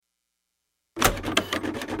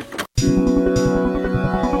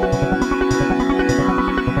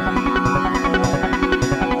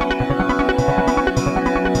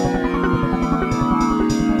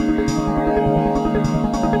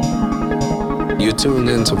You're tuned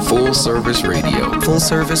into Full Service Radio. Full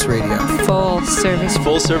Service Radio. Full Service.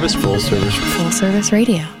 Full Service. Full Service. Full Service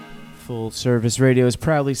Radio. Full Service Radio is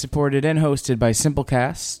proudly supported and hosted by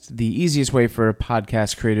Simplecast, the easiest way for a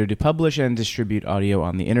podcast creator to publish and distribute audio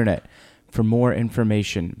on the internet. For more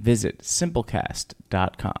information, visit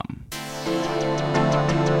simplecast.com.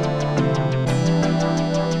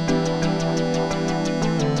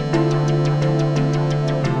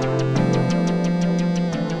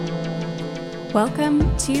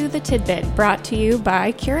 Welcome to The Tidbit, brought to you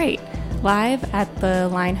by Curate. Live at the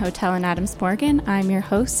Line Hotel in Adams Morgan, I'm your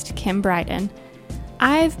host, Kim Bryden.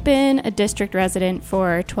 I've been a district resident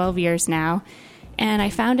for 12 years now, and I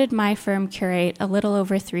founded my firm Curate a little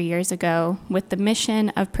over 3 years ago with the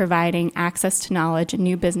mission of providing access to knowledge and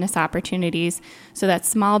new business opportunities so that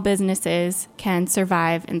small businesses can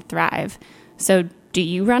survive and thrive. So, do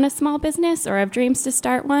you run a small business or have dreams to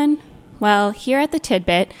start one? Well, here at The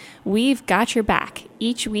Tidbit, we've got your back.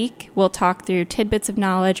 Each week, we'll talk through tidbits of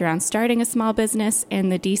knowledge around starting a small business in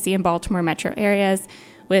the DC and Baltimore metro areas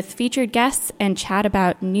with featured guests and chat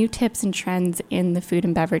about new tips and trends in the food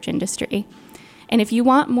and beverage industry. And if you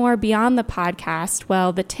want more beyond the podcast,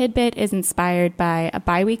 well, The Tidbit is inspired by a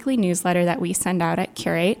bi-weekly newsletter that we send out at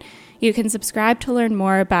Curate. You can subscribe to learn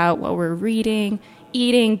more about what we're reading,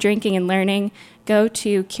 eating, drinking, and learning. Go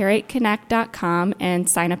to curateconnect.com and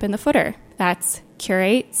sign up in the footer. That's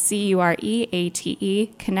Curate, C-U-R-E-A-T-E,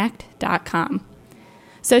 connect.com.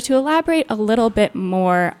 So to elaborate a little bit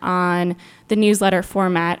more on the newsletter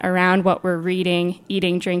format around what we're reading,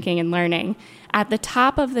 eating, drinking, and learning, at the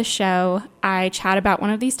top of the show, I chat about one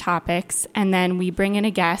of these topics, and then we bring in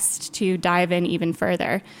a guest to dive in even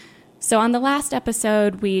further. So on the last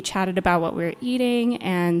episode, we chatted about what we're eating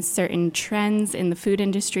and certain trends in the food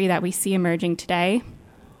industry that we see emerging today.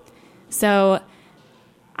 So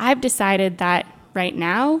I've decided that right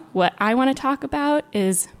now, what I want to talk about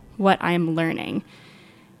is what I'm learning.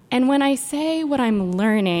 And when I say what I'm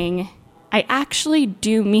learning, I actually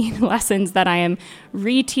do mean lessons that I am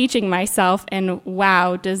reteaching myself, and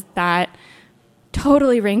wow, does that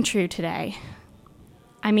totally ring true today.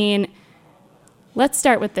 I mean, let's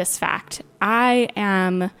start with this fact. I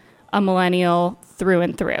am a millennial through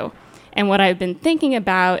and through. And what I've been thinking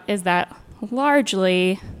about is that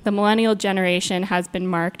largely the millennial generation has been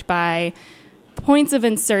marked by points of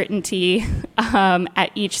uncertainty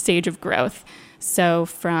at each stage of growth. So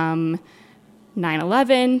from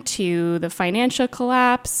 9/11 to the financial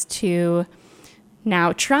collapse to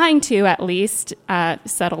now trying to at least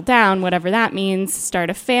settle down, whatever that means, start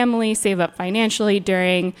a family, save up financially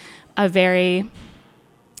during a very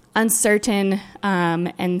uncertain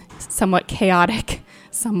and somewhat chaotic,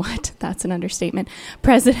 that's an understatement,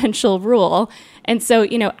 presidential rule. And so,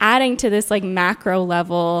 adding to this like macro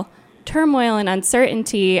level turmoil and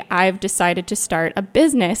uncertainty, I've decided to start a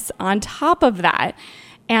business on top of that.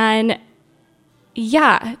 And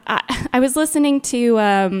yeah, I was listening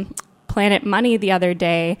to Planet Money the other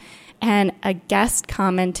day, and a guest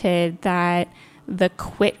commented that the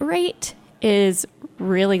quit rate is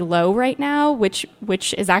really low right now, which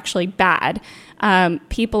is actually bad.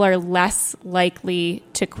 People are less likely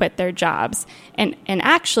to quit their jobs. And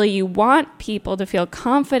actually, you want people to feel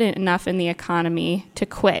confident enough in the economy to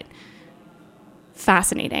quit.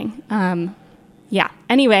 Fascinating.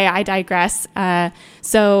 Anyway, I digress.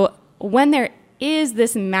 So when there is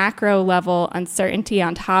this macro level uncertainty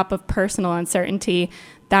on top of personal uncertainty,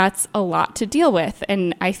 that's a lot to deal with.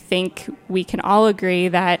 And I think we can all agree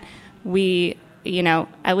that we,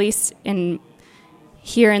 at least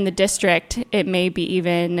here in the district, it may be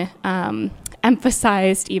even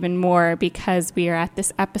emphasized even more because we are at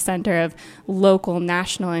this epicenter of local,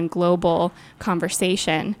 national, and global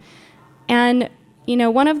conversation. And,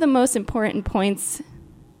 one of the most important points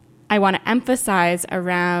I want to emphasize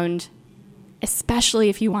around, especially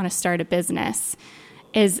if you want to start a business,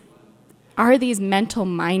 are these mental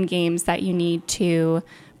mind games that you need to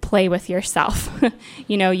play with yourself.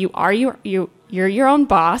 You're your own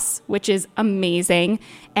boss, which is amazing.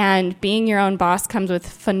 And being your own boss comes with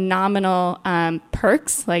phenomenal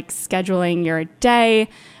perks like scheduling your day,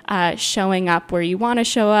 showing up where you want to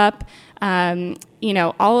show up,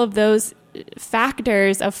 all of those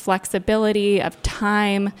factors of flexibility, of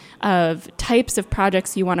time, of types of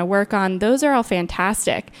projects you want to work on. Those are all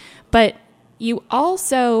fantastic. But you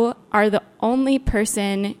also are the only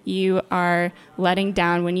person you are letting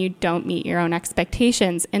down when you don't meet your own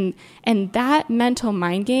expectations. And that mental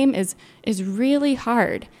mind game is really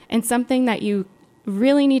hard and something that you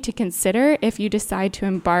really need to consider if you decide to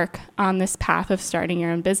embark on this path of starting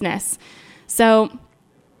your own business. So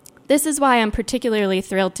This is why I'm particularly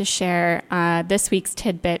thrilled to share this week's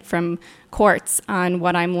tidbit from Quartz on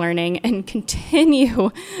what I'm learning and continue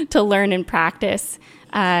to learn and practice.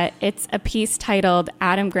 It's a piece titled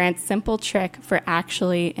Adam Grant's Simple Trick for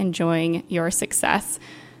Actually Enjoying Your Success.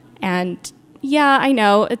 And yeah, I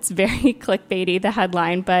know it's very clickbaity, the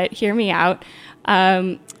headline, but hear me out.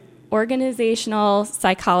 Organizational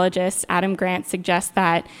psychologist Adam Grant suggests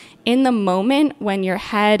that in the moment when your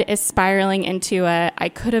head is spiraling into I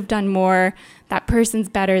could have done more, that person's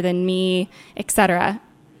better than me, etc.,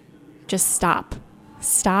 just stop.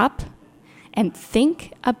 Stop and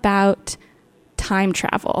think about time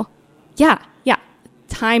travel. Yeah,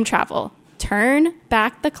 time travel. Turn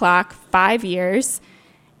back the clock 5 years.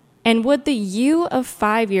 And would the you of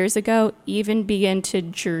 5 years ago even begin to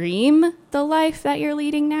dream the life that you're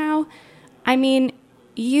leading now? I mean,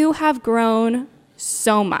 you have grown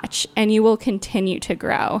so much and you will continue to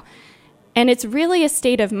grow. And it's really a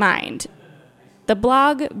state of mind. The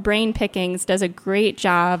blog Brain Pickings does a great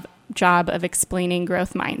job of explaining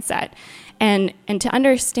growth mindset. And to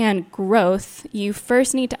understand growth, you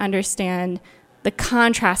first need to understand the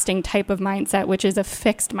contrasting type of mindset, which is a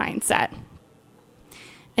fixed mindset.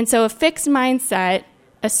 And so a fixed mindset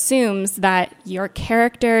assumes that your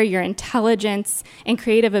character, your intelligence, and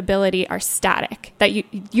creative ability are static, that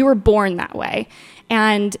you were born that way.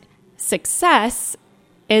 And success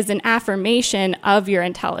is an affirmation of your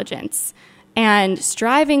intelligence. And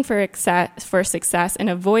striving for success and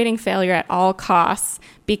avoiding failure at all costs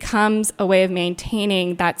becomes a way of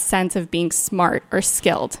maintaining that sense of being smart or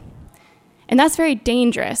skilled. And that's very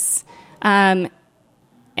dangerous. And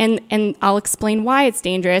I'll explain why it's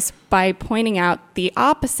dangerous by pointing out the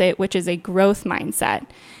opposite, which is a growth mindset.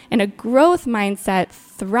 And a growth mindset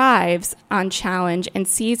thrives on challenge and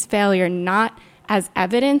sees failure not as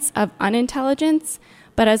evidence of unintelligence,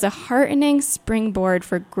 but as a heartening springboard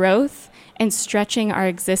for growth and stretching our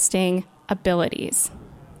existing abilities.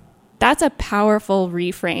 That's a powerful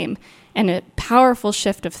reframe and a powerful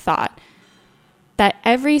shift of thought. That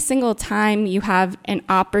every single time you have an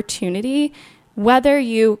opportunity, whether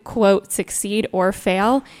you, quote, succeed or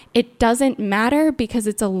fail, it doesn't matter because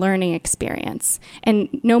it's a learning experience. And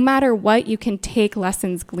no matter what, you can take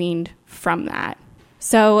lessons gleaned from that.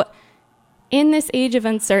 So in this age of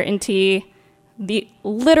uncertainty, the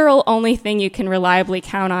literal only thing you can reliably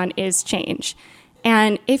count on is change.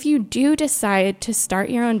 And if you do decide to start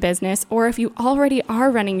your own business, or if you already are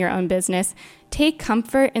running your own business, take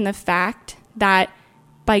comfort in the fact that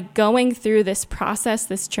by going through this process,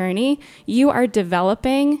 this journey, you are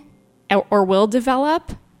developing or will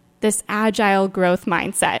develop this agile growth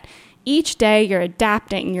mindset. Each day you're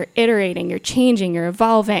adapting, you're iterating, you're changing, you're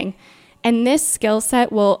evolving. And this skill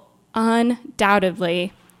set will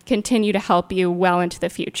undoubtedly continue to help you well into the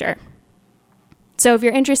future. So if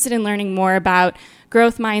you're interested in learning more about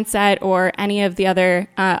growth mindset or any of the other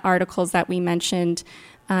articles that we mentioned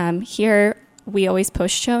here, we always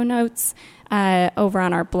post show notes over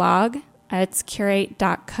on our blog. It's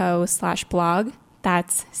curate.co/blog.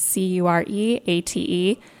 That's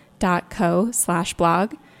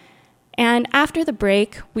CUREATE.co/blog. And after the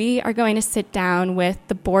break, we are going to sit down with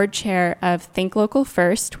the board chair of Think Local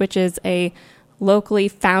First, which is a locally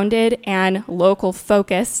founded and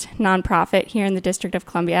local-focused nonprofit here in the District of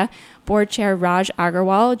Columbia. Board Chair Raj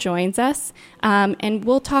Agarwal joins us, and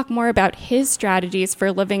we'll talk more about his strategies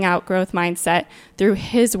for living out growth mindset through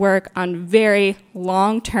his work on very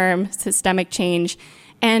long-term systemic change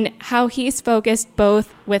and how he's focused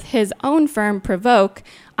both with his own firm, Provoke,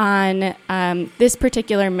 on this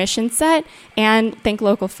particular mission set and Think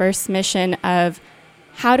Local First's mission of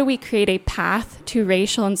how do we create a path to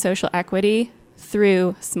racial and social equity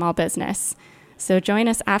through small business. So join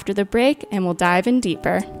us after the break and we'll dive in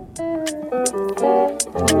deeper.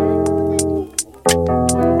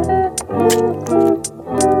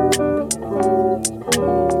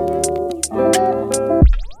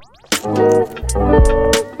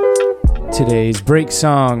 Today's break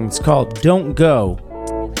song is called Don't Go.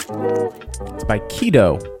 It's by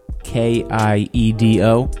Kiedo,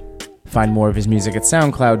 K-I-E-D-O. Find more of his music at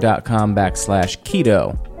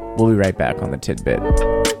soundcloud.com/Kiedo. We'll be right back on the Tidbit.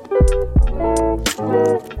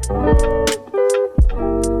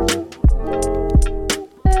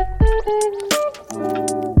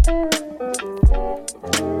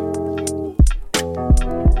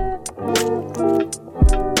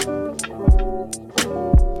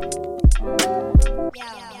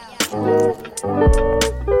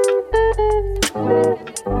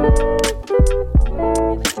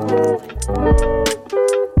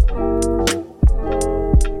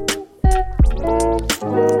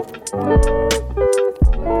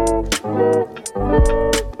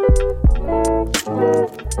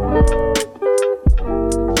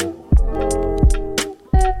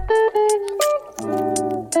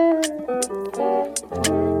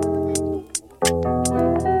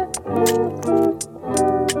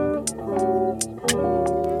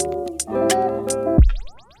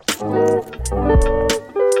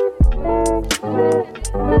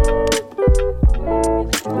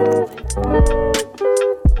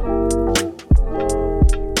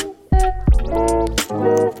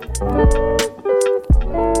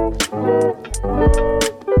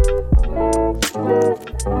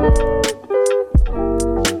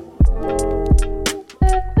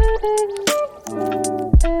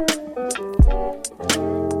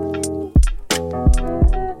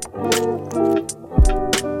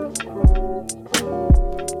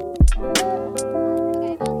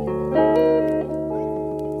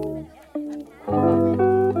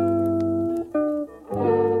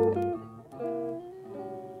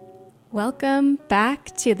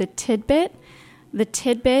 back to The Tidbit. The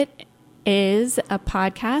Tidbit is a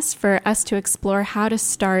podcast for us to explore how to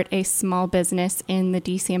start a small business in the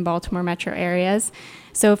DC and Baltimore metro areas.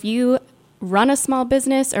 So if you run a small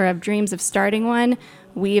business or have dreams of starting one,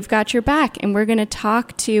 we've got your back. And we're going to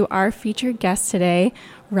talk to our featured guest today,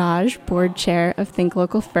 Raj, board chair of Think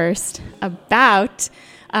Local First, about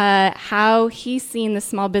how he's seen the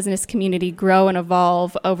small business community grow and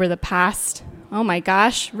evolve over the past, oh my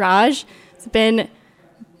gosh, Raj, it's been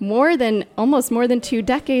almost more than 2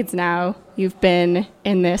 decades now you've been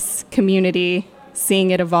in this community, seeing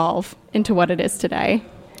it evolve into what it is today.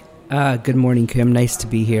 Good morning, Kim. Nice to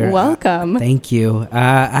be here. Welcome. Thank you.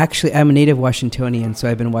 Actually, I'm a native Washingtonian, so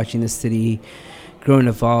I've been watching the city grow and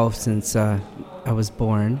evolve since I was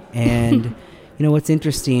born. And, you know, what's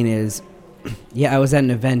interesting is, I was at an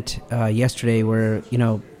event yesterday where,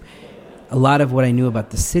 a lot of what I knew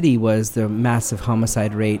about the city was the massive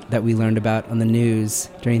homicide rate that we learned about on the news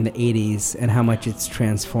during the 80s and how much it's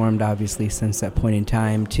transformed, obviously, since that point in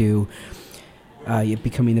time to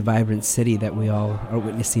becoming the vibrant city that we all are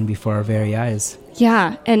witnessing before our very eyes.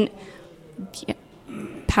 Yeah, and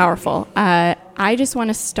powerful. I just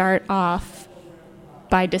want to start off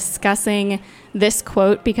by discussing this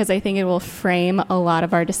quote because I think it will frame a lot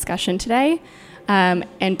of our discussion today.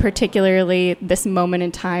 And particularly this moment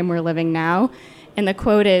in time we're living now. And the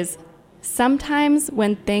quote is, "Sometimes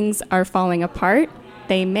when things are falling apart,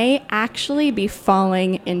 they may actually be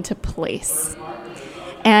falling into place."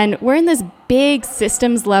 And we're in this big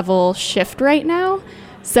systems level shift right now.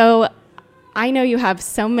 So I know you have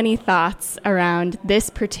so many thoughts around this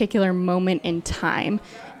particular moment in time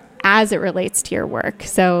as it relates to your work.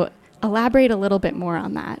 So elaborate a little bit more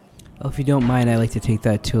on that. Well, if you don't mind, I'd like to take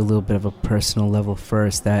that to a little bit of a personal level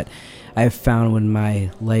first, that I've found when my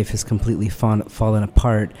life has completely fallen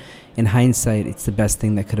apart, in hindsight, it's the best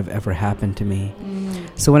thing that could have ever happened to me.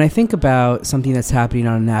 So when I think about something that's happening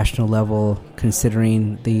on a national level,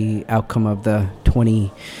 considering the outcome of the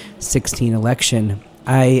 2016 election,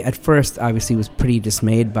 I, at first, obviously was pretty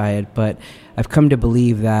dismayed by it, but I've come to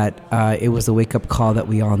believe that it was a wake-up call that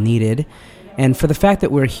we all needed. And for the fact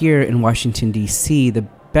that we're here in Washington, D.C., the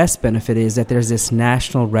best benefit is that there's this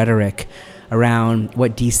national rhetoric around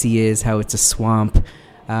what DC is, how it's a swamp,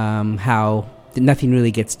 how nothing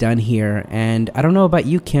really gets done here. And I don't know about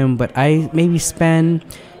you, Kim, but I maybe spend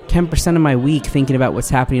 10% of my week thinking about what's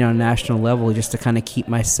happening on a national level just to kind of keep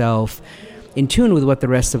myself in tune with what the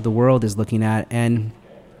rest of the world is looking at. And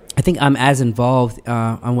I think I'm as involved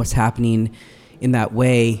on what's happening in that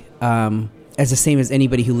way as the same as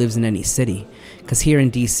anybody who lives in any city. Because here in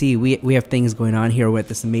D.C., we have things going on here. We're at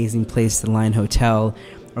this amazing place, the Line Hotel.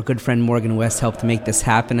 Our good friend Morgan West helped to make this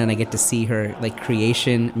happen, and I get to see her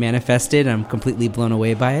creation manifested. I'm completely blown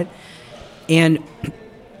away by it. And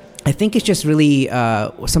I think it's just really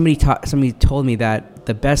somebody told me that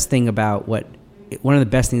the best thing about one of the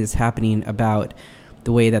best things that's happening about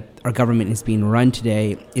the way that our government is being run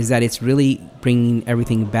today is that it's really bringing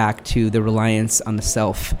everything back to the reliance on the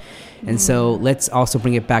self. And so let's also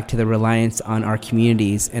bring it back to the reliance on our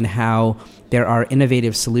communities and how there are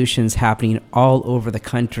innovative solutions happening all over the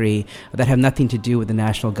country that have nothing to do with the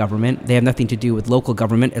national government. They have nothing to do with local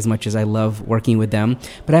government, as much as I love working with them.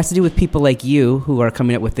 But it has to do with people like you who are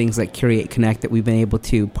coming up with things like Curate Connect that we've been able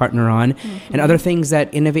to partner on, and other things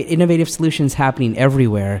that innovative solutions happening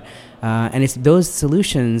everywhere. And it's those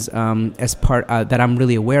solutions as part that I'm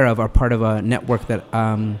really aware of are part of a network that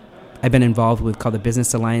I've been involved with called the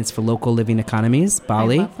Business Alliance for Local Living Economies,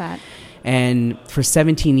 BALI. I love that. And for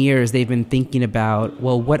 17 years, they've been thinking about,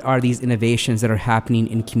 well, what are these innovations that are happening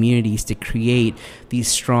in communities to create these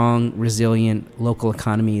strong, resilient local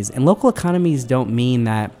economies? And local economies don't mean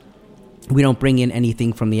that we don't bring in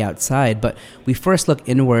anything from the outside, but we first look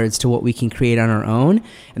inwards to what we can create on our own,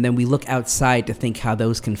 and then we look outside to think how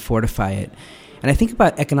those can fortify it. And I think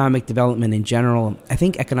about economic development in general. I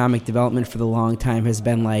think economic development for the long time has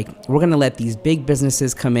been like, we're going to let these big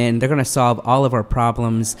businesses come in. They're going to solve all of our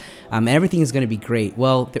problems, and everything is going to be great.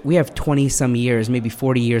 Well, we have 20-some years, maybe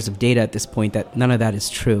 40 years of data at this point that none of that is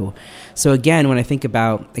true. So again, when I think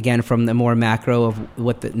about, again, from the more macro of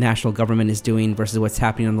what the national government is doing versus what's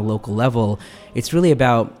happening on the local level, it's really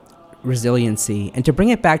about resiliency. And to bring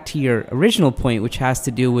it back to your original point, which has to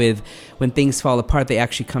do with when things fall apart, they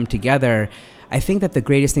actually come together. I think that the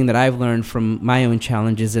greatest thing that I've learned from my own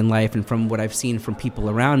challenges in life and from what I've seen from people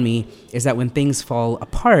around me is that when things fall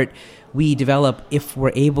apart, we develop, if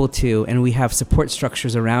we're able to, and we have support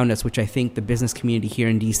structures around us, which I think the business community here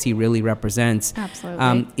in DC really represents.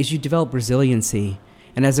 Absolutely. Is you develop resiliency.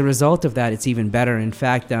 And as a result of that, it's even better. In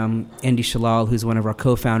fact, Andy Shalal, who's one of our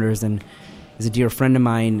co-founders and is a dear friend of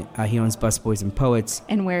mine. He owns Busboys and Poets.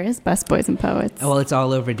 And where is Busboys and Poets? Well, it's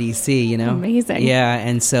all over D.C., you know? Amazing. Yeah,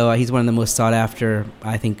 and so he's one of the most sought-after,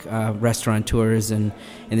 I think, restaurateurs in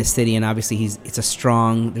the city, and obviously there's a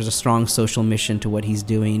strong social mission to what he's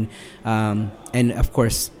doing. And, of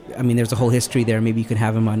course, I mean, there's a whole history there. Maybe you could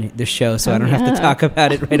have him on the show, so I don't have to talk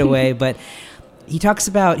about it right away. But he talks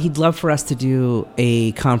about he'd love for us to do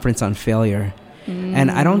a conference on failure.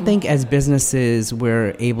 And I don't think as businesses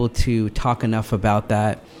we're able to talk enough about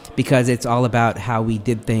that, because it's all about how we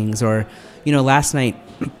did things. Or, you know, last night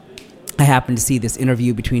I happened to see this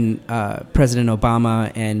interview between President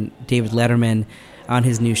Obama and David Letterman on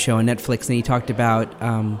his new show on Netflix, and he talked about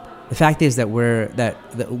the fact is that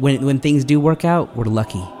when things do work out, we're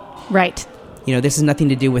lucky. Right. You know, this has nothing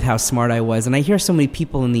to do with how smart I was. And I hear so many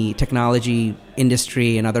people in the technology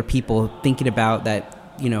industry and other people thinking about that,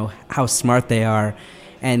 you know, how smart they are.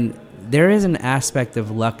 And there is an aspect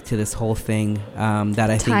of luck to this whole thing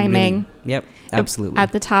that I think timing. Really, yep, absolutely.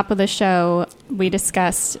 At the top of the show, we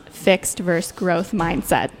discussed fixed versus growth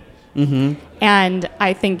mindset. Mm-hmm. And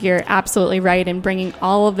I think you're absolutely right in bringing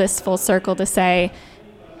all of this full circle to say,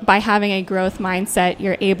 by having a growth mindset,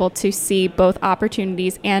 you're able to see both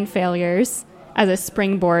opportunities and failures as a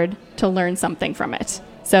springboard to learn something from it.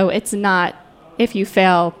 So it's not, if you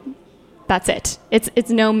fail, that's it. It's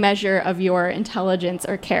no measure of your intelligence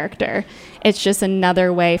or character. It's just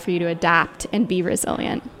another way for you to adapt and be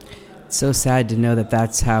resilient. It's so sad to know that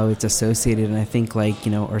that's how it's associated. And I think, like,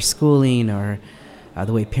 you know, our schooling or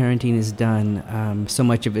the way parenting is done, so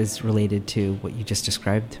much of it is related to what you just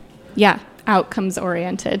described. Yeah, outcomes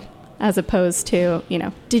oriented, as opposed to, you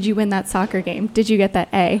know, did you win that soccer game? Did you get that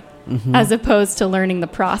A? Mm-hmm. As opposed to learning the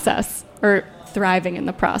process or thriving in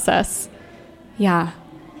the process. Yeah.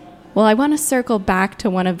 Well, I want to circle back to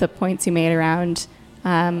one of the points you made around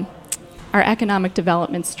our economic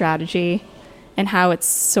development strategy and how it's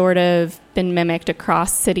sort of been mimicked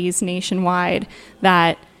across cities nationwide,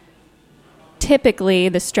 that typically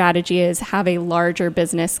the strategy is have a larger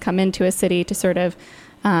business come into a city to sort of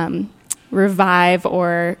revive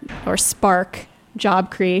or spark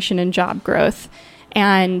job creation and job growth.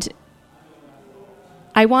 And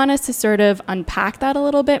I want us to sort of unpack that a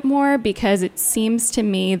little bit more, because it seems to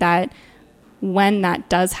me that when that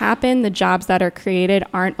does happen, the jobs that are created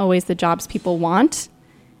aren't always the jobs people want,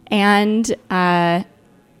 and that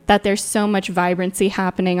there's so much vibrancy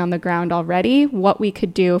happening on the ground already. What we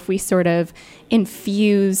could do if we sort of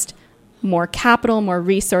infused more capital, more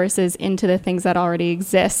resources into the things that already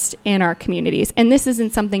exist in our communities. And this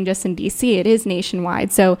isn't something just in DC, it is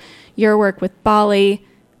nationwide. So your work with Bali,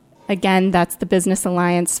 again, that's the Business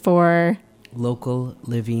Alliance for Local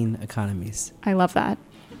Living Economies. I love that.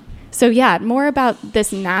 So yeah, more about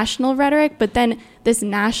this national rhetoric, but then this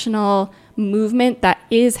national movement that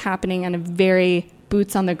is happening in a very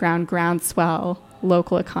boots on the ground, groundswell,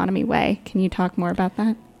 local economy way. Can you talk more about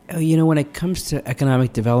that? You know, when it comes to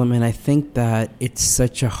economic development, I think that it's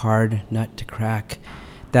such a hard nut to crack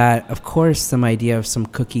that, of course, some idea of some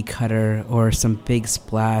cookie cutter or some big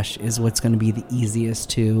splash is what's going to be the easiest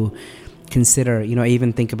to consider. You know, I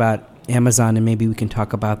even think about Amazon, and maybe we can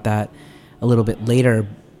talk about that a little bit later.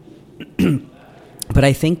 But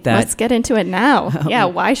I think that... Let's get into it now. Yeah,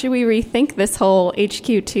 why should we rethink this whole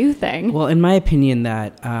HQ2 thing? Well, in my opinion,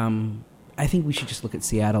 that I think we should just look at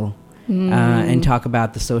Seattle and talk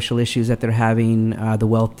about the social issues that they're having, the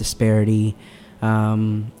wealth disparity,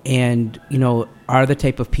 and, you know, are the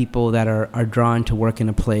type of people that are drawn to work in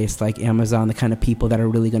a place like Amazon the kind of people that are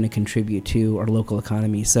really going to contribute to our local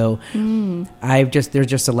economy. So there's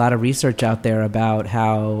just a lot of research out there about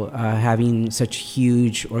how having such a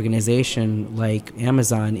huge organization like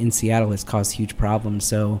Amazon in Seattle has caused huge problems.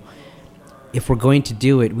 So if we're going to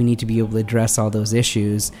do it, we need to be able to address all those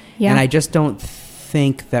issues. Yeah. And I just don't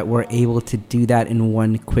think that we're able to do that in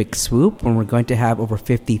one quick swoop when we're going to have over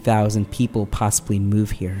 50,000 people possibly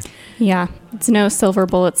move here. Yeah, it's no silver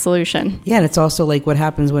bullet solution. Yeah, and it's also like what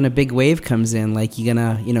happens when a big wave comes in. Like, you're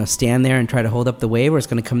going to, you know, stand there and try to hold up the wave, or it's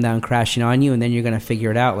going to come down crashing on you, and then you're going to figure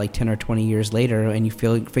it out like 10 or 20 years later, and you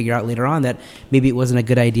figure out later on that maybe it wasn't a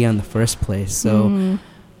good idea in the first place. So,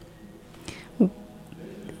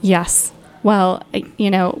 yes. Well, you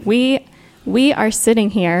know, we are sitting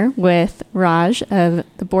here with Raj, of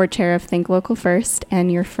the board chair of Think Local First,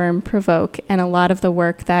 and your firm Provoke, and a lot of the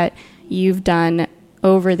work that you've done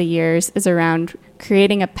over the years is around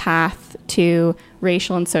creating a path to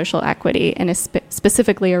racial and social equity, and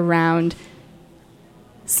specifically around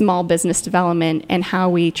small business development and how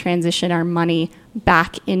we transition our money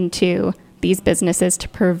back into these businesses to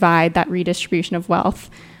provide that redistribution of wealth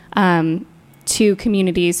to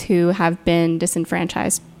communities who have been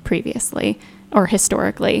disenfranchised previously or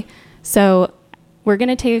historically. So we're going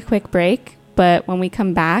to take a quick break, but when we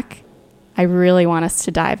come back, I really want us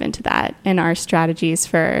to dive into that and our strategies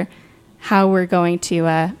for how we're going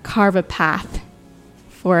to carve a path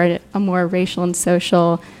for a more racial and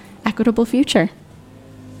social equitable future.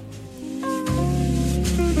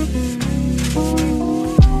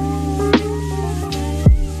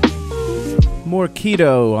 More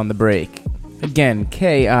Keto on the break. Again,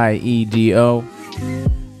 Kiedo,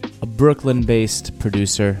 a Brooklyn-based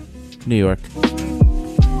producer, New York.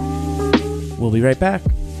 We'll be right back.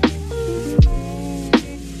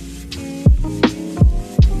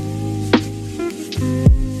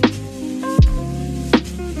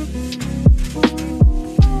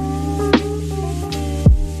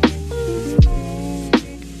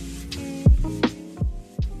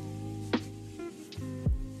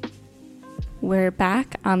 We're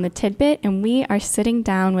back on the Tidbit, and we are sitting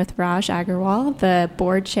down with Raj Agarwal, the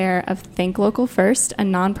board chair of Think Local First, a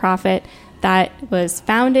nonprofit that was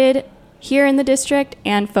founded here in the district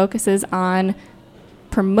and focuses on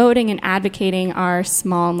promoting and advocating our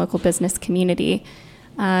small and local business community.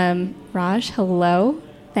 Raj, hello.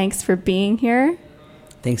 Thanks for being here.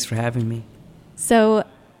 Thanks for having me. So,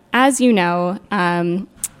 as you know,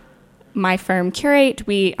 my firm, Curate,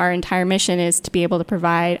 our entire mission is to be able to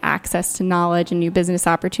provide access to knowledge and new business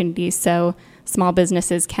opportunities so small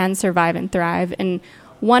businesses can survive and thrive. And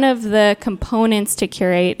one of the components to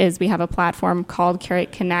Curate is we have a platform called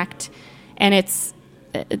Curate Connect. And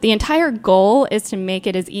the entire goal is to make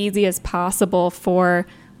it as easy as possible for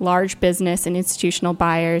large business and institutional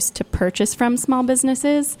buyers to purchase from small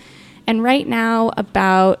businesses. And right now,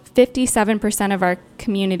 about 57% of our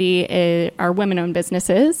community are women-owned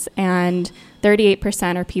businesses, and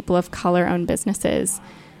 38% are people of color-owned businesses.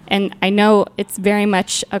 And I know it's very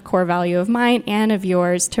much a core value of mine and of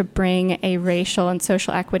yours to bring a racial and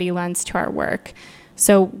social equity lens to our work.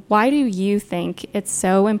 So why do you think it's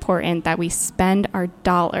so important that we spend the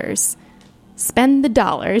dollars,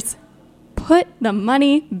 put the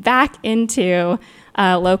money back into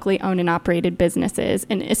locally owned and operated businesses,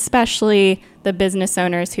 and especially the business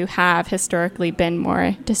owners who have historically been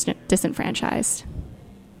more disenfranchised?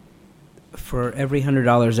 For every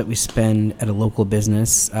 $100 that we spend at a local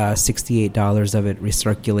business, $68 of it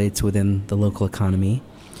recirculates within the local economy.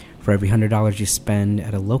 For every $100 you spend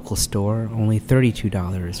at a local store, only $32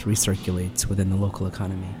 recirculates within the local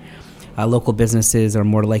economy. Local businesses are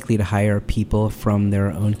more likely to hire people from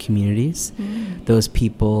their own communities. Those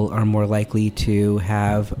people are more likely to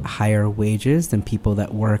have higher wages than people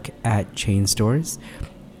that work at chain stores.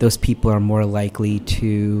 Those people are more likely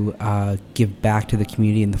to give back to the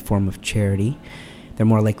community in the form of charity. They're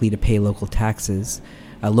more likely to pay local taxes.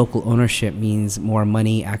 Local ownership means more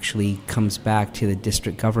money actually comes back to the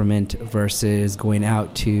district government versus going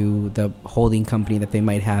out to the holding company that they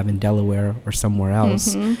might have in Delaware or somewhere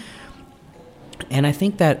else. Mm-hmm. And I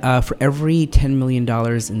think that for every $10 million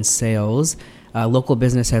in sales, local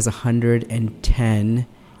business has 110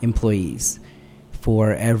 employees.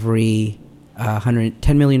 For every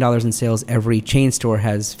 $10 million in sales, every chain store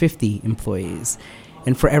has 50 employees.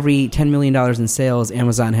 And for every $10 million in sales,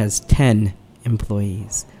 Amazon has 10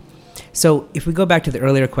 employees. So if we go back to the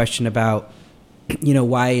earlier question about,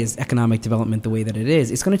 why is economic development the way that it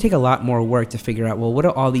is, it's going to take a lot more work to figure out, well, what do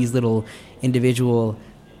all these little individual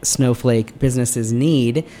snowflake businesses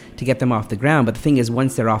need to get them off the ground? But the thing is,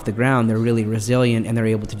 once they're off the ground, they're really resilient and they're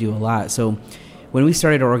able to do a lot. So when we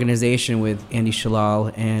started our organization with Andy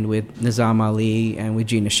Shalal and with Nizam Ali and with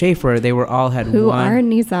Gina Schaefer, they were all had Who are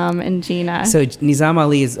Nizam and Gina? So Nizam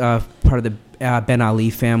Ali is part of the Ben Ali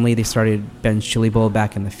family. They started Ben's Chili Bowl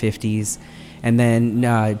back in the 50s. And then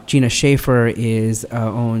Gina Schaefer is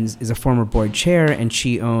a former board chair, and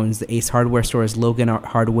she owns the Ace Hardware stores, Logan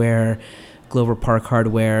Hardware, Glover Park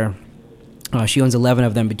Hardware. She owns 11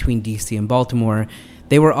 of them between D.C. and Baltimore.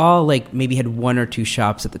 They were all maybe had one or two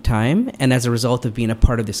shops at the time, and as a result of being a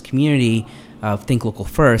part of this community of Think Local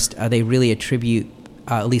First, they really attribute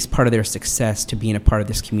at least part of their success to being a part of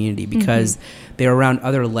this community because they're around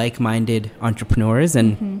other like-minded entrepreneurs,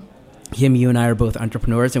 and you and I are both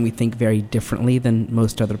entrepreneurs, and we think very differently than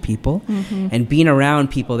most other people. And being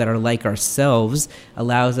around people that are like ourselves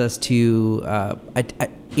allows us to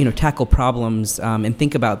tackle problems and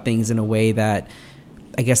think about things in a way that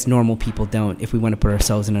I guess normal people don't, if we want to put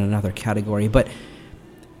ourselves in another category. But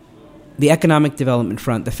the economic development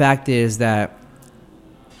front, the fact is that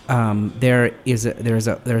there's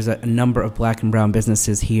a number of black and brown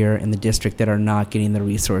businesses here in the district that are not getting the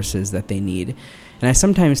resources that they need. And I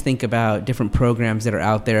sometimes think about different programs that are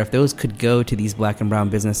out there. If those could go to these black and brown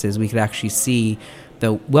businesses, we could actually see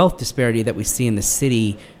the wealth disparity that we see in the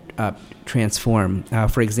city transform.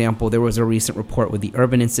 For example, there was a recent report with the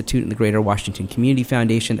Urban Institute and the Greater Washington Community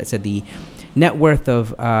Foundation that said the net worth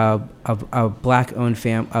of a black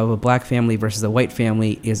family versus a white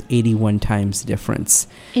family is 81 times difference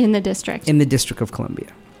In the district. in the District of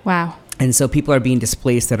Columbia. Wow. And so people are being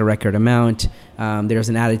displaced at a record amount. There's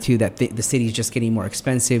an attitude that the city is just getting more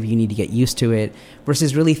expensive. You need to get used to it,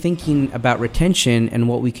 versus really thinking about retention and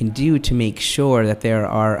what we can do to make sure that there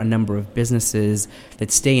are a number of businesses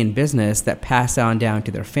that stay in business, that pass on down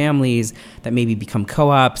to their families, that maybe become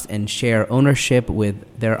co-ops and share ownership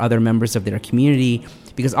with their other members of their community.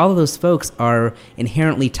 Because all of those folks are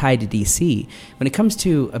inherently tied to DC. When it comes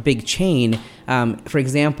to a big chain, for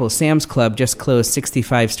example, Sam's Club just closed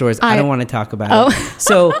 65 stores. I don't want to talk about it.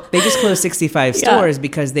 So they just closed 65 stores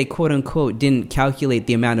because they, quote unquote, didn't calculate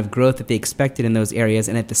the amount of growth that they expected in those areas.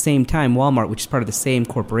 And at the same time, Walmart, which is part of the same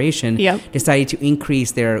corporation, decided to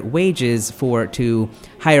increase their wages to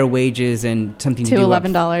higher wages and something to do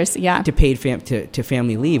 $11, to paid to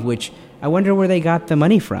family leave, which I wonder where they got the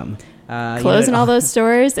money from. Closing all those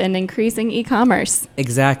stores and increasing e-commerce.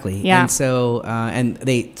 Exactly. Yeah. And so,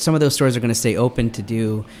 some of those stores are going to stay open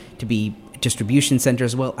to be distribution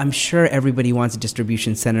centers. Well, I'm sure everybody wants a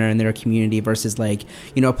distribution center in their community versus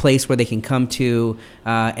a place where they can come to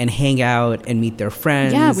and hang out and meet their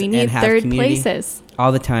friends. Yeah, we need and have third community. places.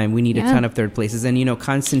 All the time. We need a ton of third places. And,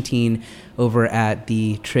 Constantine over at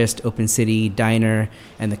the Trist Open City Diner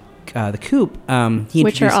and the Coop,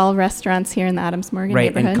 which are all restaurants here in the Adams Morgan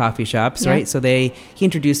neighborhood. And coffee shops, right? So he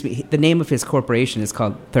introduced me. The name of his corporation is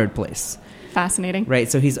called Third Place. Fascinating, right?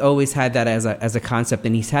 So he's always had that as a concept,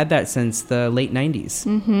 and he's had that since the late 90s.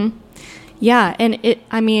 Mm-hmm. Yeah, and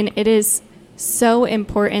it is so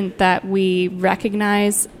important that we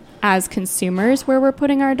recognize as consumers where we're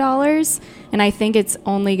putting our dollars, and I think it's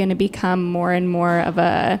only going to become more and more of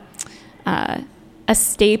a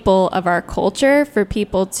staple of our culture for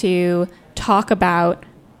people to talk about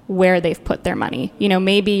where they've put their money.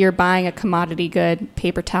 Maybe you're buying a commodity good,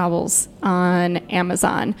 paper towels on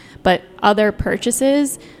Amazon, but other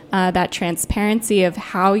purchases, that transparency of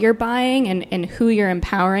how you're buying and who you're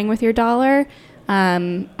empowering with your dollar,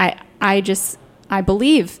 I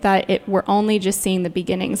believe that we're only just seeing the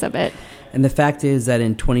beginnings of it. And the fact is that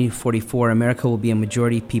in 2044, America will be a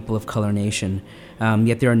majority people of color nation.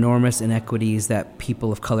 Yet there are enormous inequities that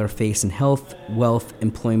people of color face in health, wealth,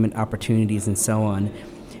 employment opportunities, and so on.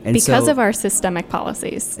 And because of our systemic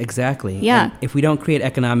policies. Exactly. Yeah. And if we don't create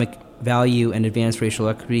economic value and advance racial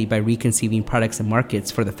equity by reconceiving products and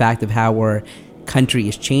markets for the fact of how our country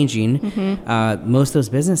is changing, most of those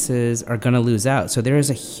businesses are going to lose out. So there is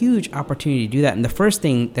a huge opportunity to do that. And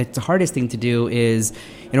the hardest thing to do is,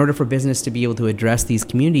 in order for business to be able to address these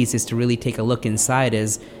communities, is to really take a look inside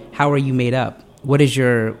as, how are you made up? What is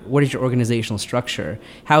your organizational structure?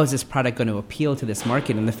 How is this product going to appeal to this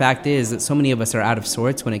market? And the fact is that so many of us are out of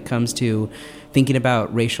sorts when it comes to thinking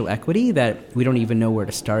about racial equity that we don't even know where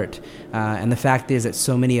to start. And the fact is that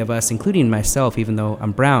so many of us, including myself, even though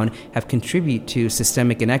I'm brown, have contributed to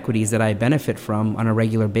systemic inequities that I benefit from on a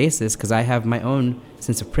regular basis because I have my own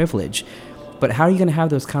sense of privilege. But how are you going to have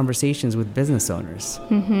those conversations with business owners?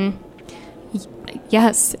 Mm-hmm.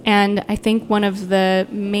 Yes, and I think one of the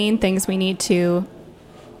main things we need to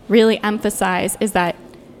really emphasize is that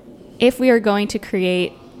if we are going to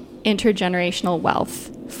create intergenerational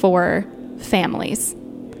wealth for families,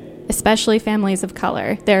 especially families of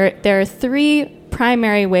color, there are three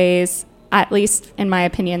primary ways, at least in my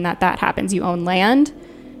opinion, that happens. You own land,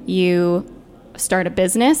 you start a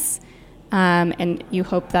business, and you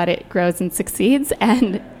hope that it grows and succeeds,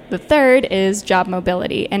 and the third is job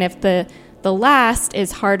mobility. And if the last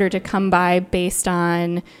is harder to come by based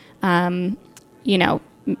on,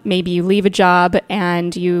 maybe you leave a job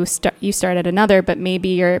and you start at another, but maybe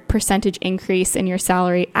your percentage increase in your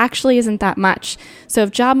salary actually isn't that much. So if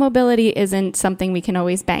job mobility isn't something we can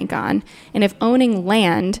always bank on, and if owning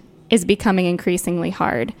land is becoming increasingly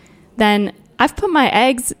hard, then I've put my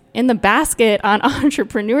eggs in the basket on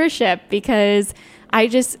entrepreneurship because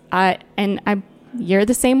you're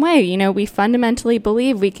the same way. We fundamentally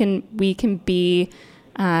believe we can be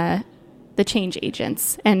the change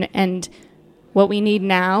agents. And what we need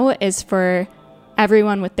now is for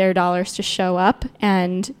everyone with their dollars to show up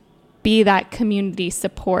and be that community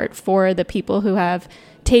support for the people who have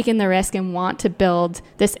taken the risk and want to build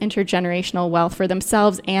this intergenerational wealth for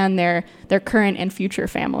themselves and their current and future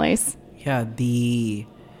families. Yeah,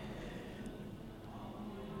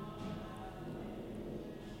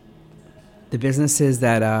 The businesses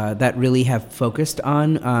that really have focused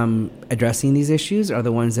on addressing these issues are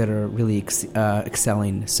the ones that are really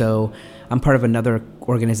excelling. So I'm part of another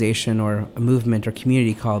organization or a movement or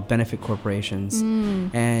community called Benefit Corporations,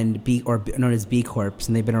 and known as B Corps,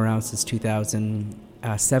 and they've been around since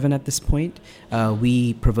 2007 at this point.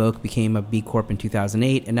 We Provoke became a B Corp in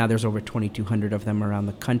 2008, and now there's over 2,200 of them around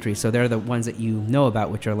the country. So they're the ones that you know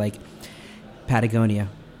about, which are like Patagonia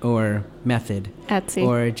or Method, Etsy,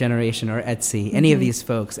 or Generation, or Etsy, any of these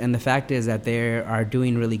folks. And the fact is that they are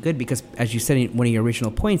doing really good because, as you said in one of your original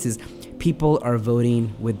points, is people are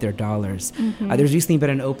voting with their dollars. There's recently been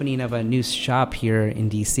an opening of a new shop here in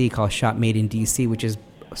D.C. called Shop Made in D.C., which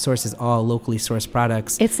sources all locally sourced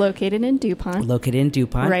products. It's located in DuPont.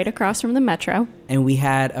 Right across from the Metro. And we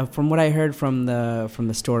had, from what I heard from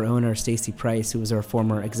the store owner, Stacy Price, who was our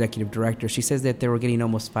former executive director, she says that they were getting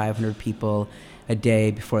almost 500 people a day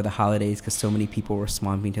before the holidays because so many people were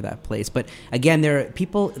swamping to that place. But again, there are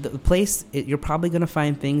people, the place, you're probably going to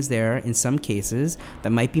find things there in some cases that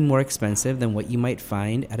might be more expensive than what you might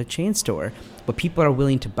find at a chain store. But people are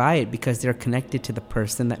willing to buy it because they're connected to the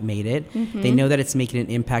person that made it. They know that it's making an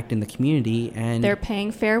impact in the community, and they're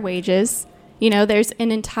paying fair wages. There's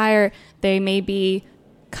an entire, they may be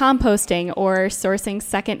composting or sourcing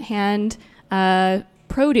secondhand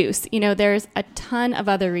produce. There's a ton of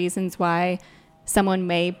other reasons why someone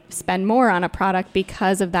may spend more on a product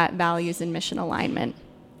because of that values and mission alignment.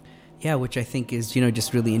 Yeah, which I think is,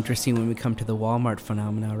 just really interesting when we come to the Walmart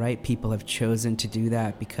phenomena, right? People have chosen to do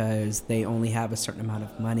that because they only have a certain amount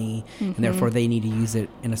of money, and therefore they need to use it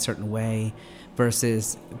in a certain way,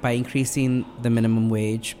 versus by increasing the minimum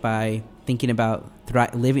wage, by thinking about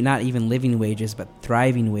not even living wages, but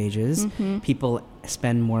thriving wages, people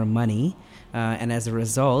spend more money. And as a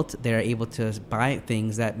result, they're able to buy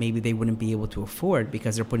things that maybe they wouldn't be able to afford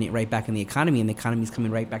because they're putting it right back in the economy, and the economy is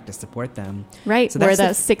coming right back to support them. Right, so where the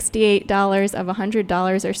 $68 of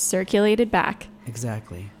 $100 are circulated back.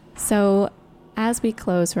 Exactly. So as we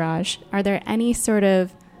close, Raj, are there any sort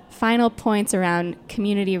of final points around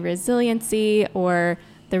community resiliency or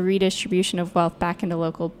the redistribution of wealth back into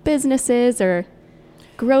local businesses or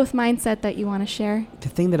growth mindset that you want to share? The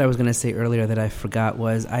thing that I was going to say earlier that I forgot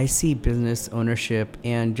was I see business ownership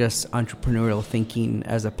and just entrepreneurial thinking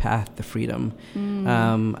as a path to freedom.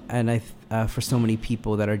 And for so many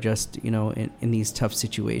people that are just, in these tough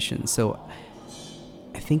situations. So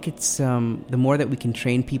I think it's the more that we can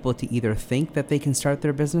train people to either think that they can start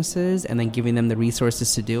their businesses and then giving them the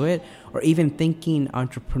resources to do it, or even thinking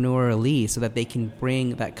entrepreneurially so that they can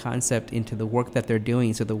bring that concept into the work that they're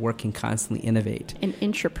doing so the work can constantly innovate. An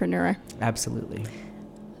entrepreneur. Absolutely.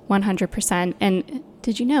 100%. And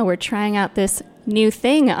did you know we're trying out this new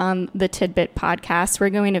thing on the Tidbit podcast? We're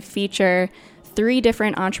going to feature 3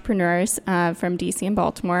 different entrepreneurs from DC and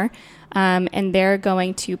Baltimore. And they're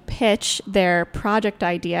going to pitch their project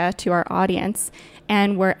idea to our audience.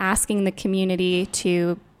 And we're asking the community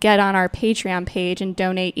to get on our Patreon page and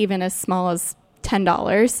donate even as small as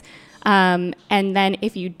 $10. And then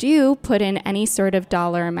if you do put in any sort of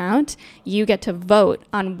dollar amount, you get to vote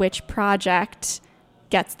on which project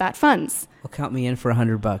gets that funds. Well, count me in for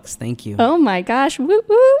 $100. Thank you. Oh my gosh. Woo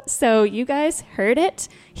woo. So you guys heard it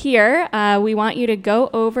here. We want you to go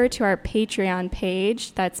over to our Patreon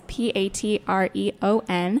page. That's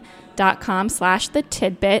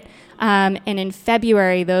patreon.com/thetidbit. And in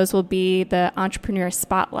February, those will be the entrepreneur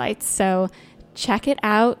spotlights. So check it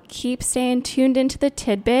out. Keep staying tuned into the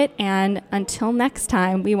Tidbit. And until next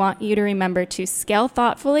time, we want you to remember to scale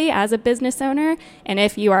thoughtfully as a business owner. And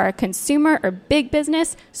if you are a consumer or big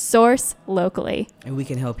business, source locally. And we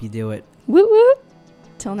can help you do it. Woo woo.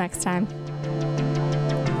 Till next time.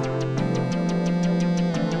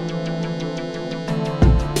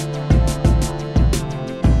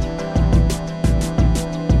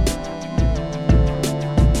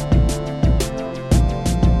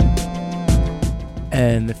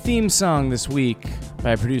 And the theme song this week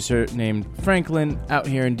by a producer named Franklin out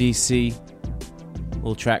here in DC. A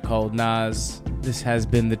little track called Nas. This has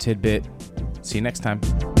been The Tidbit. See you next time.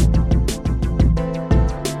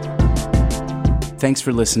 Thanks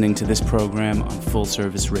for listening to this program on Full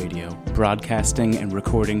Service Radio, broadcasting and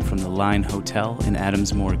recording from the Line Hotel in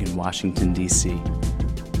Adams Morgan, Washington, D.C.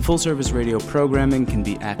 Full Service Radio programming can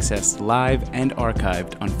be accessed live and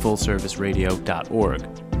archived on fullserviceradio.org.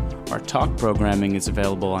 Our talk programming is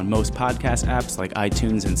available on most podcast apps like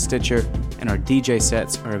iTunes and Stitcher, and our DJ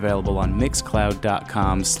sets are available on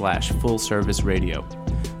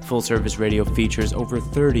mixcloud.com/fullserviceradio. Full Service Radio features over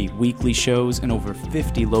 30 weekly shows and over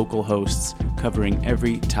 50 local hosts covering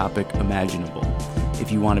every topic imaginable. If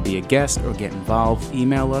you want to be a guest or get involved,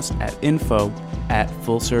 email us at info at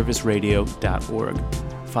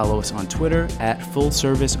fullserviceradio.org. Follow us on Twitter at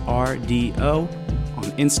fullservicerdo, on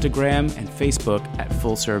Instagram and Facebook at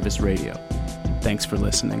Full Service Radio. Thanks for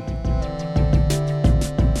listening.